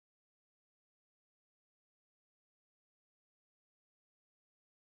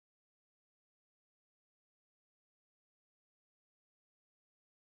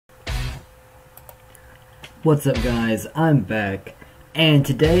What's up guys, I'm back, and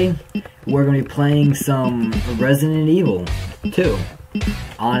today we're going to be playing some Resident Evil 2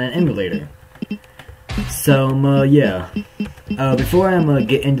 on an emulator. So, yeah. Before I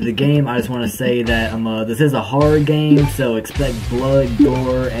get into the game, I just want to say that this is a horror game, so expect blood,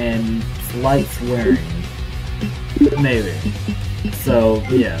 gore, and slight swearing. Maybe. So,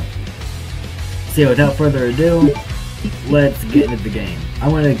 yeah. So, without further ado, let's get into the game. I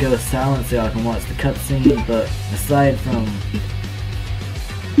want to go silent so I can watch the cutscene, but aside from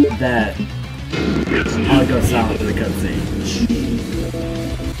that, I'll go silent for the cutscene.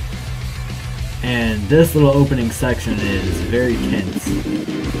 And this little opening section is very tense.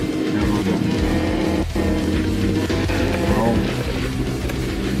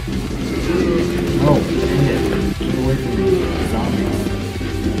 Oh, dang it. Keep away from the zombies.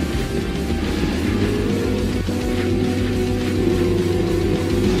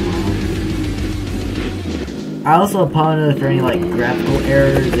 I also apologize for any graphical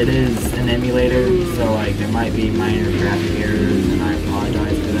errors. It is an emulator, so there might be minor graphic errors, and I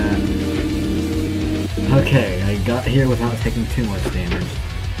apologize for that. Okay, I got here without taking too much damage.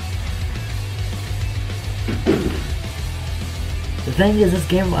 The thing is, this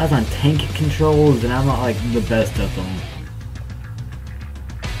game relies on tank controls, and I'm not the best of them.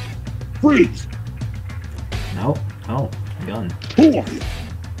 Freeze! No. Oh, gun. Who are you?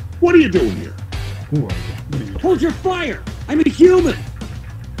 What are you doing here? Who are you? Hold your fire! I'm a human!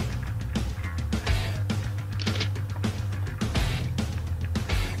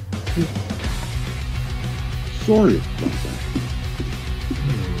 Sorry about that.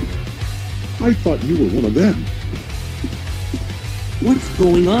 I thought you were one of them. What's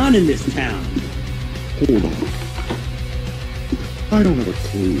going on in this town? Hold on. I don't have a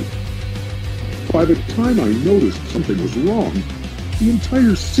clue. By the time I noticed something was wrong, the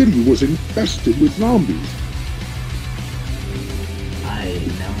entire city was infested with zombies.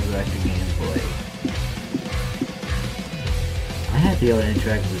 Now we're back to gameplay. I have to be able to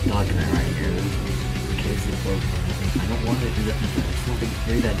interact with this document right here. In case it's broken or anything. I don't want it to just want to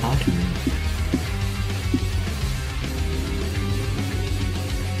read that document.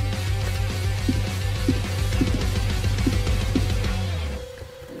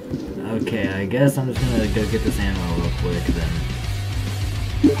 Okay, I guess I'm just gonna go get this ammo real quick then.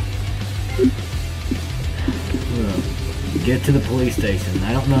 Get to the police station.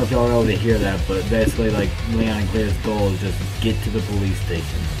 I don't know if y'all are able to hear that, but basically, Leon and Claire's goal is just get to the police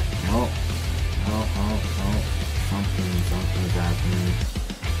station. Oh. Something's happening.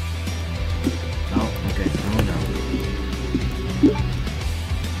 Oh, okay. Oh no.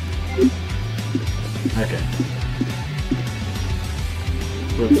 Okay.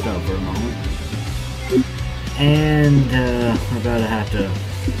 Let's stop for a moment. And, we're about to have to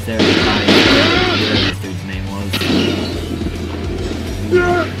say whatever this dude's name was.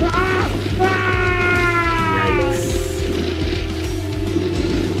 Yikes.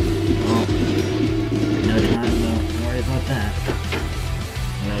 Oh. No time, don't worry about that.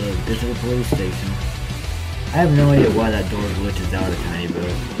 Gotta get to the police station. I have no idea why that door glitches out a tiny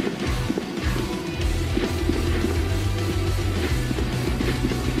bit.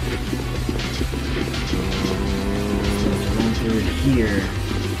 Here,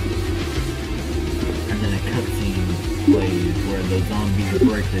 and then a cutscene plays where the zombies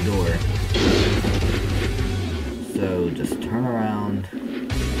break the door. So just turn around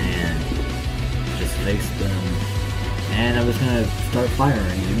and just face them, and I'm just gonna start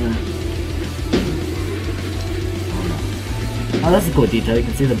firing. Oh, that's a cool detail. You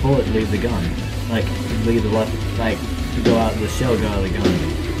can see the bullet leave the gun, leave the left, go out. The shell go out of the gun.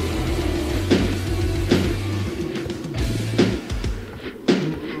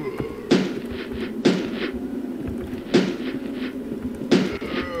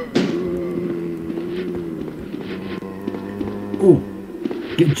 Ooh,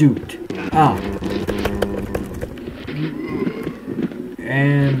 get juked. Ah.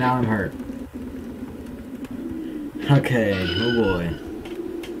 And now I'm hurt. Okay, oh boy.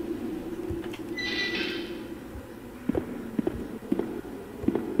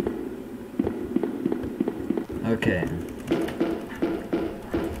 Okay.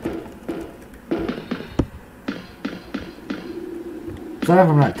 Sorry if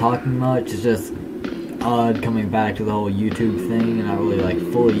I'm not talking much, it's just odd coming back to the whole YouTube thing and not really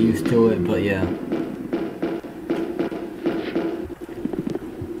fully used to it, but yeah.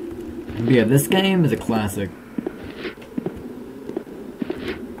 But yeah, this game is a classic.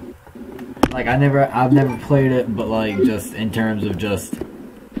 I've never played it, but just in terms of just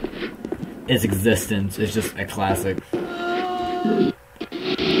its existence, it's just a classic.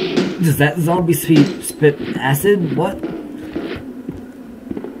 Does that zombie speak spit acid? What?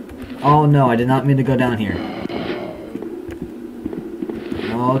 Oh no, I did not mean to go down here.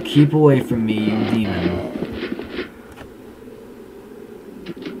 Oh, keep away from me, you demon.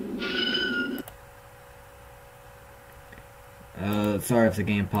 Sorry if the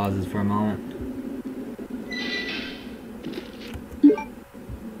game pauses for a moment.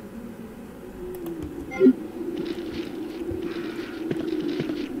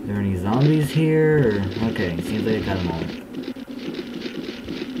 Are there any zombies here? Or... Okay, seems like I got them all.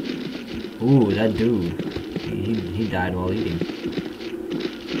 Ooh, that dude. He died while eating.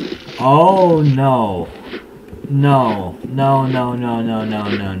 Oh no. No. No, no, no, no, no,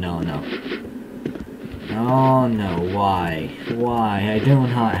 no, no, no. Oh no, why? Why? I do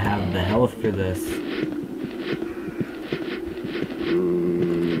not have the health for this.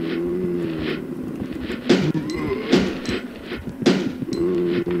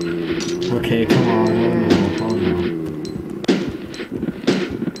 Okay, come on. Oh no,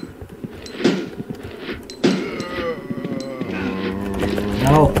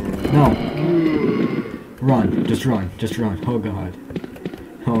 oh no. No, no. Run, just run, just run. Oh god.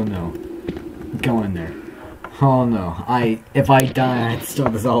 Oh no. Go in there. Oh no, if I die, I'd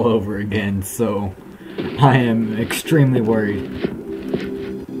start this all over again, so I am extremely worried.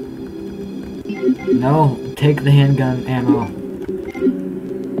 No, take the handgun ammo.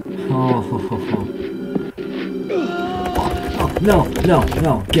 Oh, no, no,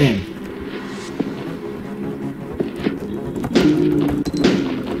 no, game.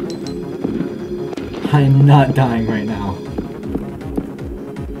 I am not dying right now.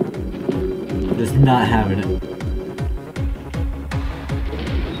 Just not having it.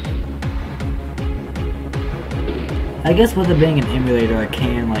 I guess with it being an emulator, I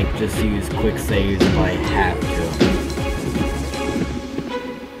can like just use quick saves if I have to.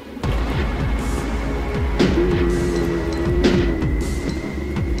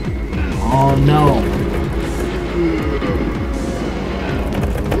 Oh no!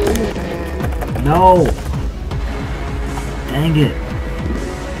 No! Dang it!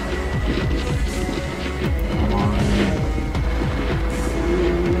 Come on.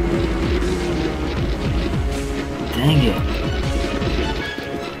 Dang it!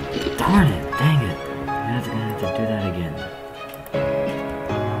 Darn it! Dang it! I'm gonna have to do that again.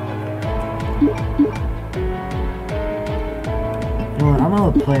 You know what, I'm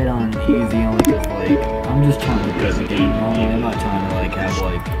gonna play it on easy only because, like, I'm just trying to beat the game only. I'm not trying to, like, have,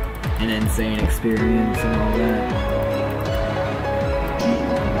 like, an insane experience and all that.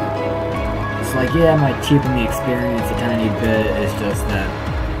 It's like, yeah, I might cheapen the experience a tiny bit. It's just that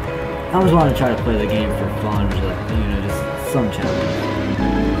I just want to try to play the game for fun, just, you know, just some challenge.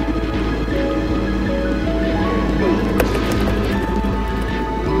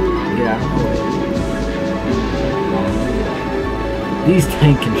 Yeah. These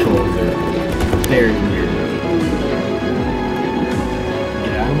tank controls are very weird.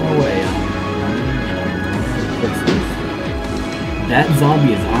 Get out of my way. That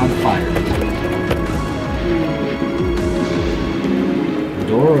zombie is on fire.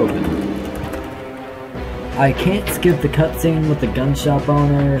 Door open. I can't skip the cutscene with the gun shop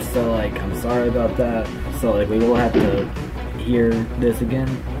owner, so like, I'm sorry about that. So like, we will have to hear this again.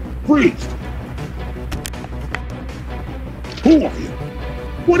 Freeze! Who are you?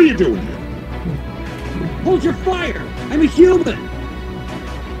 What are you doing here? Hold your fire! I'm a human!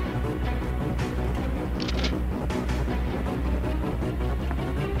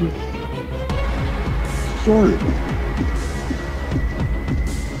 Sorry.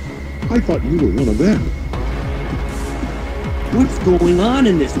 I thought you were one of them. What's going on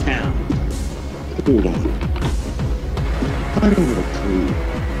in this town? Hold on. I don't have a clue.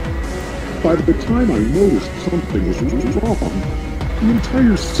 By the time I noticed something was wrong, the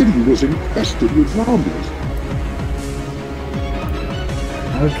entire city was infested with zombies.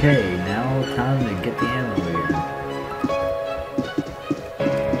 Okay, now time to get the emulator.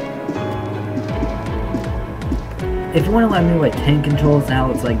 If you want to let me like tank controls now,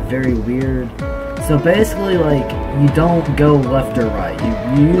 it's like very weird. So basically, like, you don't go left or right.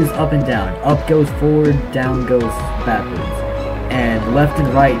 You use up and down. Up goes forward, down goes backwards. And left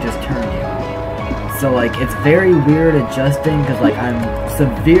and right just turn you. So, like, it's very weird adjusting, because, like, I'm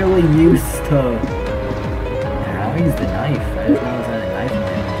severely used to... I'll use the knife. I didn't know I had a knife in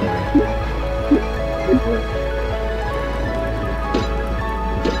my inventory.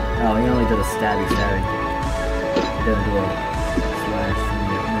 Oh, he only did a stabby. He doesn't do a slash.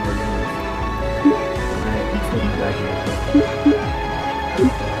 Alright, let's put him back here.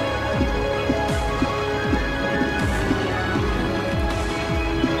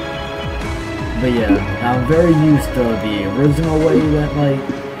 But yeah. I'm very used to the original way that, like,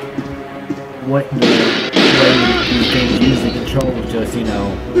 what the way these games usually control is just, you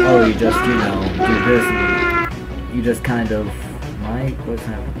know, oh, you just, you know, do this, and you just kind of, Mike, what's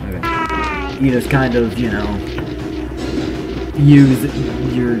happening? Okay. You just kind of, you know, use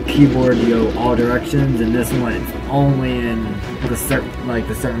your keyboard to go all directions, and this one it's only in the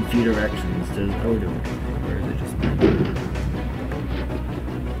certain few directions. Just, oh, where is it just me?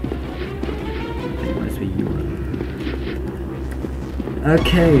 It must be you.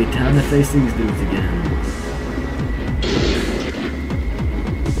 Okay, time to face these dudes again.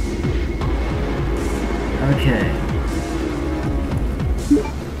 Okay.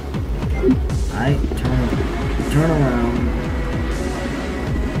 I turn around.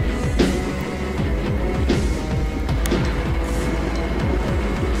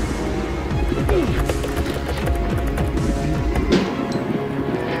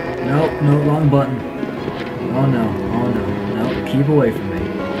 Nope, no, wrong button. Oh no, no, keep away from me.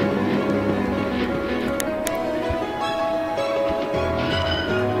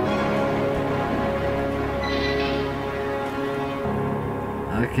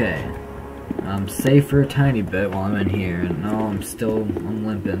 Okay. I'm safe for a tiny bit while I'm in here. No, I'm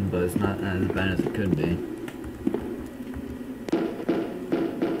limping, but it's not as bad as it could be.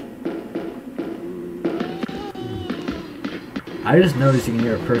 I just noticed you can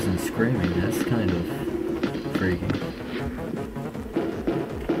hear a person screaming. That's kind of freaky.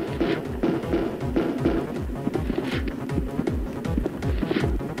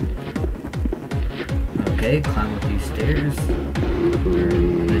 Okay, climb up these stairs.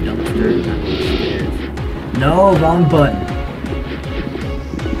 The dumpster, not these stairs. No, wrong button.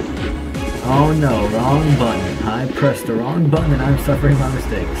 Oh no, wrong button. I pressed the wrong button and I'm suffering my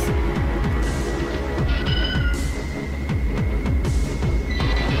mistakes.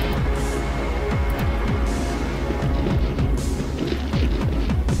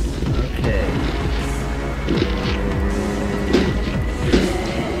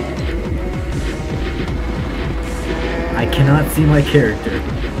 I cannot see my character.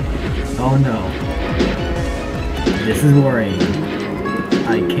 Oh no. This is worrying.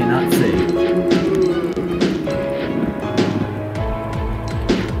 I cannot see.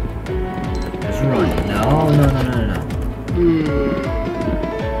 Just run. No.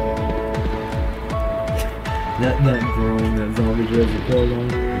 That groan that zombie has a call on.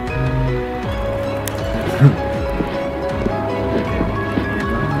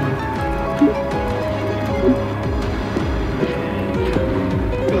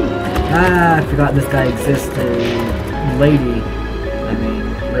 Ah, I forgot this guy existed. Lady,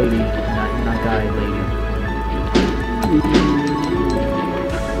 not guy, lady.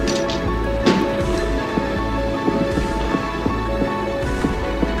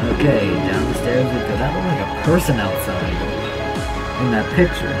 Okay, down the stairs we go. That looked like a person outside in that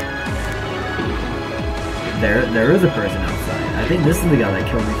picture. There is a person outside. I think this is the guy that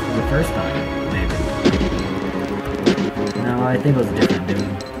killed me the first time, maybe. No, I think it was a different dude.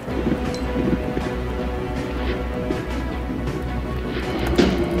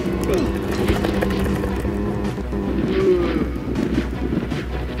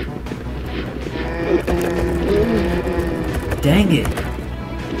 Dang it!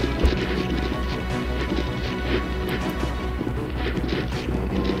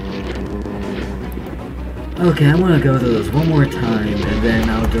 Okay, I'm gonna go through this one more time, and then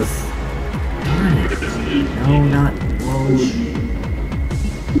I'll just... Darn it! No, not load.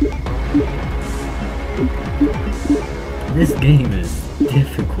 This game is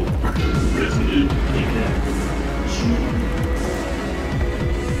difficult.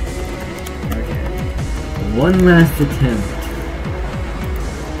 Okay. One last attempt.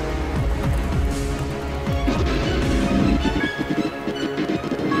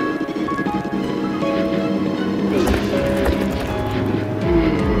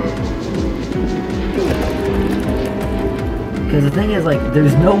 Because the thing is, like,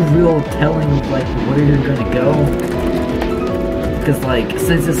 there's no real telling, like, where you're gonna go. Because, like,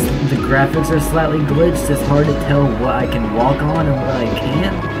 since the graphics are slightly glitched, it's hard to tell what I can walk on and what I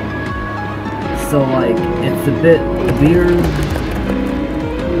can't. So, like, it's a bit weird.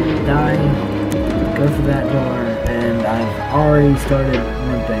 Die. Go through that door. And I've already started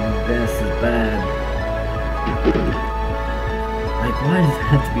limping. This is bad. Like, why does it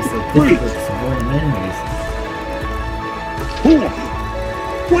have to be so difficult to avoid enemies?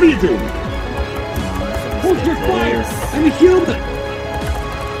 What are you doing? Hold your fire! I'm a human!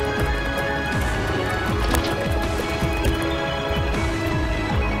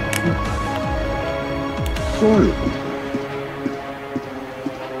 Sorry.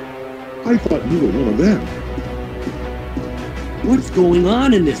 I I thought you were one of them. What's going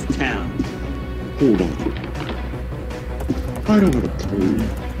on in this town? Hold on. I don't have a clue.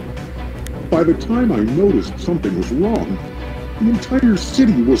 By the time I noticed something was wrong, the entire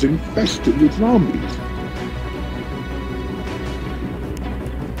city was infested with zombies.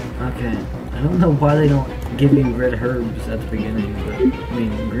 Okay, I don't know why they don't give you red herbs at the beginning, but I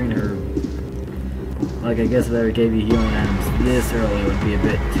mean green herb. Like, I guess if they gave you healing items this early, it would be a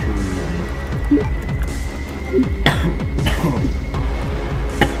bit too easy.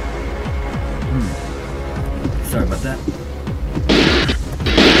 Sorry about that.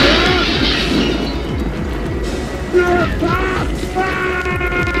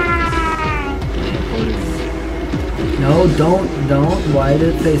 No, don't. Why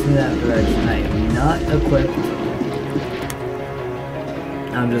did it face me that direction? I am not equipped.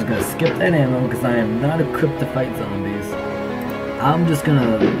 I'm just gonna skip that ammo because I am not equipped to fight zombies. I'm just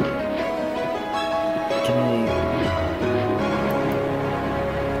gonna...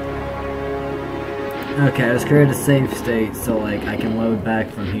 Okay, I just created a save state so like I can load back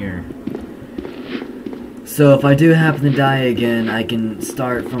from here. So if I do happen to die again, I can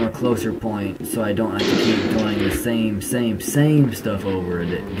start from a closer point so I don't have to keep doing the same stuff over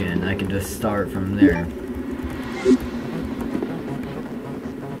again. I can just start from there.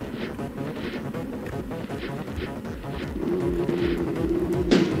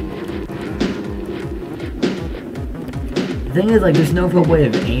 The thing is, like, there's no real way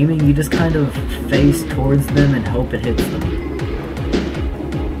of aiming. You just kind of face towards them and hope it hits them.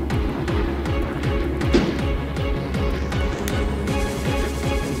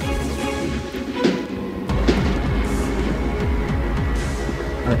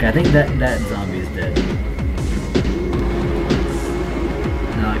 Okay, I think that zombie is dead.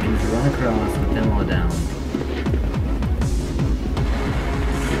 Now I can just run across with them all down.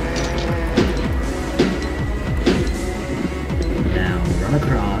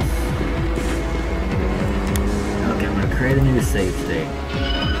 Across. Okay, I'm gonna create a new save state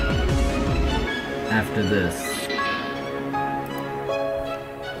after this.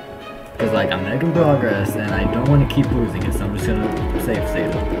 Because, like, I'm making progress and I don't want to keep losing it, so I'm just gonna save state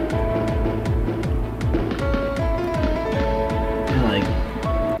it. And, like,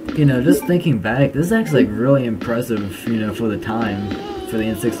 you know, just thinking back, this is actually, like, really impressive, you know, for the time, for the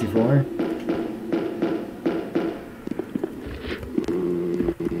N64.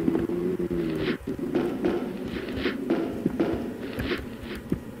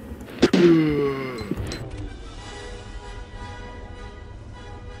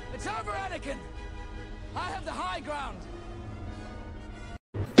 It's over, Anakin! I have the high ground!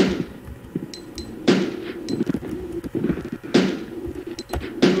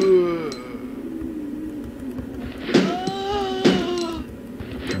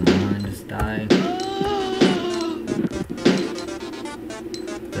 Come on, just die.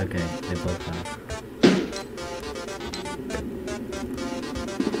 It's okay, they both die.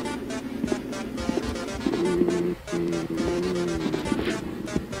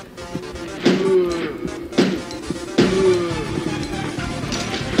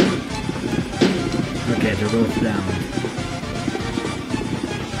 Okay, they're both down.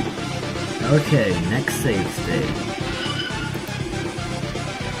 Okay, next save state.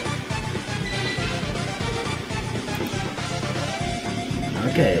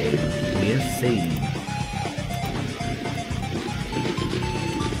 Okay, we have saved.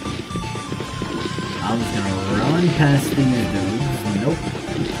 I'm just gonna run past these dudes. Nope.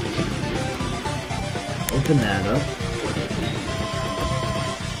 Open that up.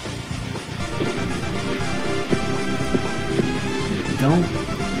 Don't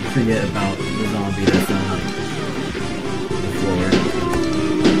forget about the zombie that's on the floor.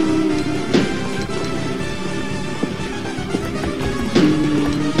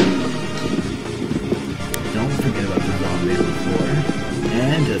 Don't forget about the zombie on the floor.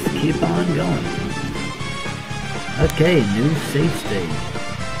 And just keep on going. Okay, new safe state.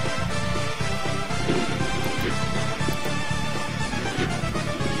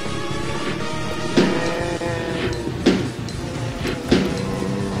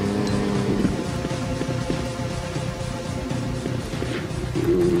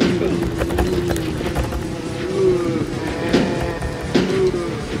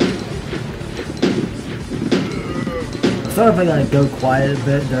 Sorry if I gotta go quiet a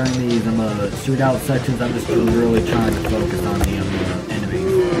bit during these shootout sections. I'm just really trying to focus on the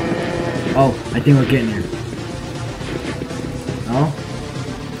enemies. Oh, I think we're getting here. Oh,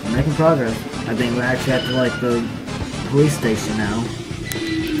 we're making progress. I think we're actually at like the police station now.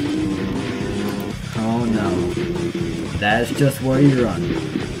 Oh no, that's just where you run.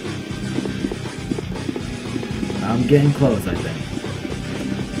 I'm getting close, I think.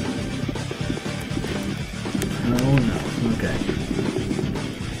 Oh no, okay.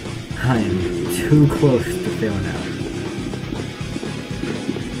 I am too close to failing out.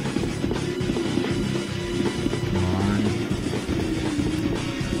 Come on.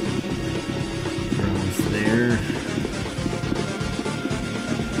 We're almost there.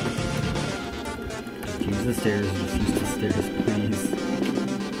 Use the stairs, just use the stairs, please.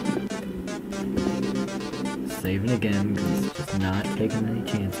 Saving again, because just not taking any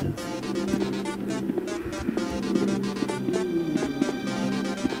chances.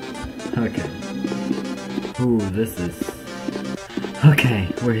 Okay. Ooh, this is... Okay,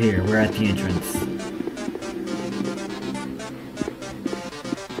 we're here. We're at the entrance.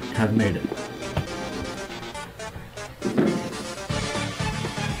 Have made it.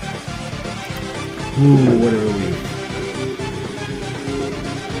 Ooh, what a relief.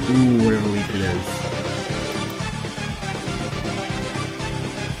 Ooh, what a relief it is.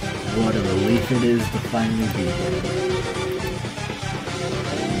 What a relief it is to finally be here.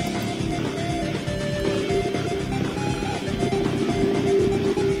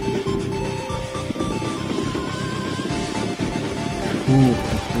 Ooh,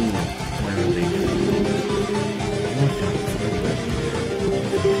 what a relief.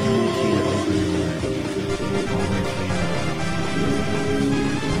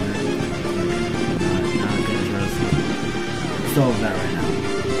 Solve that right now.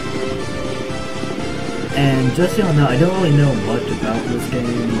 And just so you know, I don't really know much about this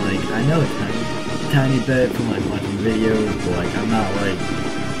game. Like, I know a tiny bit from like watching videos, but like I'm not like,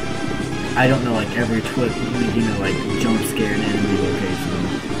 I don't know like every twist, you know, like jump scare and enemy location.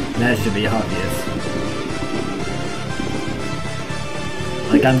 That should be obvious.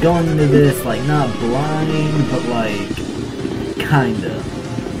 Like I'm going into this like not blind, but like kinda.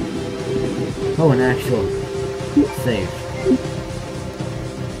 Oh, an actual save.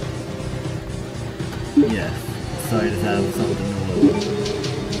 Yes. Sorry to have something a little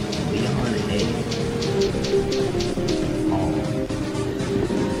beyond A.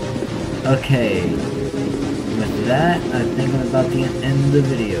 Okay. With that, I think I'm about to end the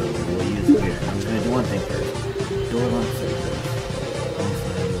video. We'll use it here. I'm going to do one thing first. Door lock service.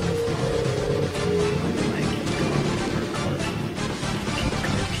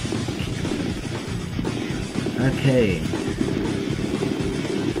 Okay.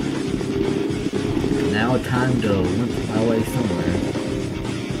 Now time to limp my way somewhere.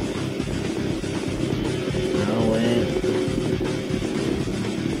 No way.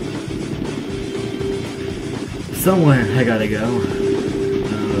 Somewhere I gotta go.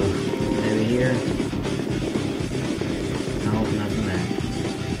 Maybe here? No, nothing there.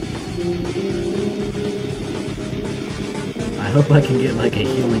 I hope I can get like a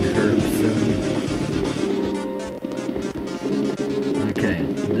healing herb soon. Okay,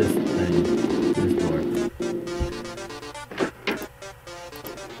 this thing. This door.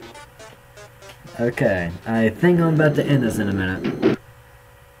 Okay, I think I'm about to end this in a minute.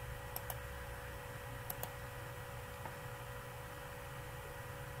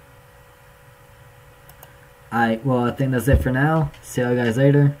 Well, I think that's it for now. See y'all guys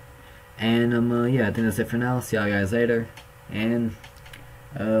later. And, yeah, I think that's it for now. See y'all guys later. And,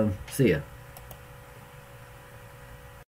 see ya.